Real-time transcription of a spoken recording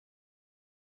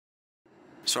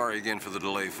Sorry again for the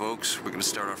delay, folks. We're gonna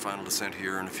start our final descent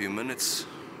here in a few minutes.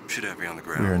 Should have you on the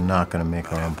ground. We are not gonna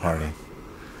make our own party.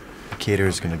 The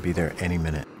caterer's gonna be there any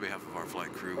minute. On behalf of our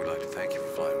flight crew, we'd like to thank you for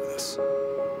flying with us.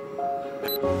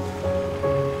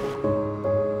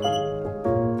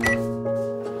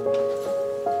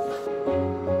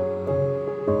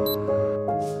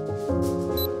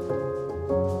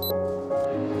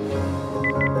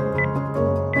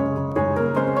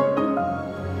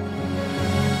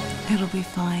 It'll be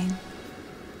fine.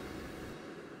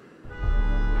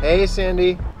 Hey,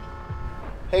 Sandy.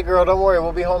 Hey, girl, don't worry,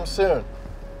 we'll be home soon.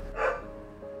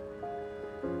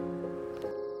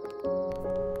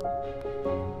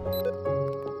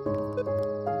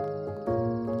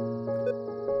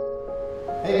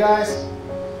 Hey, guys.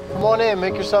 Come on in,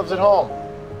 make yourselves at home.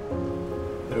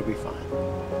 It'll be fine.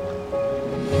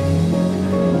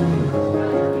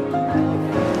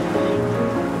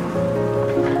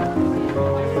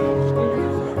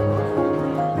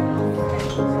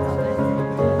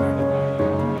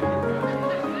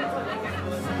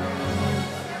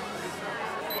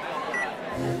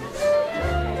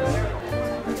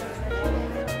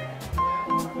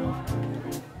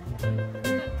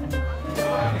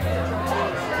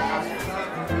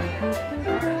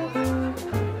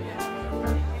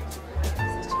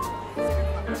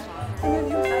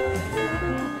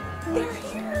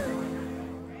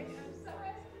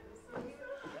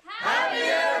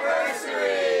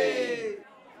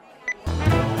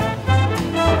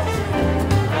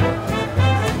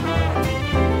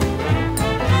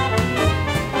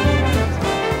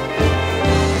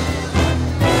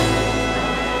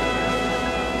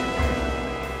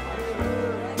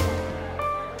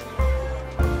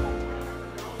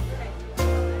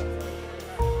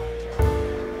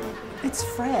 It's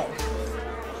Fred.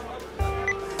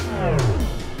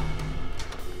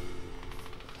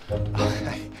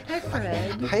 Hi,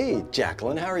 Fred. Hey,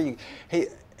 Jacqueline, how are you? Hey,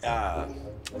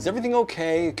 is everything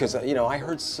okay? Because you know, I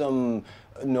heard some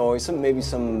noise, maybe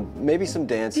some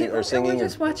dancing or singing. We're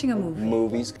just watching a movie.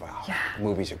 Movies. Wow. Yeah.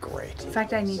 Movies are great. In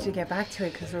fact, I need to get back to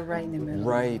it because we're right in the middle.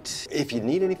 Right. If you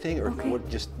need anything or Okay. what,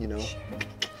 just you know.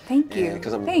 Thank you.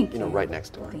 Because I'm, Thank you know, you. right next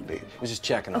door. Thank I you. was just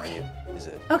checking Okay. on you. Is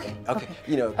it? Okay. Okay.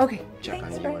 You know. Okay. Check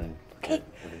Thanks, on you. Fred. And, Okay.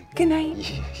 Good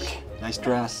night. Nice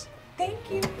dress. Thank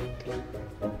you.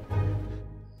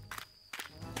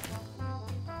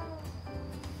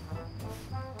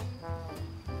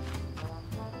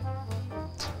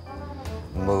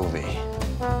 Movie.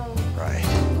 Right.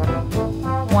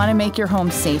 Want to make your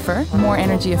home safer, more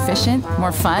energy efficient,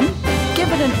 more fun? Give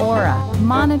it an ôRA.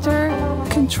 Monitor,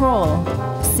 control,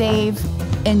 save,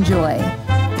 enjoy.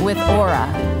 With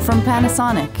ôRA from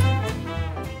Panasonic.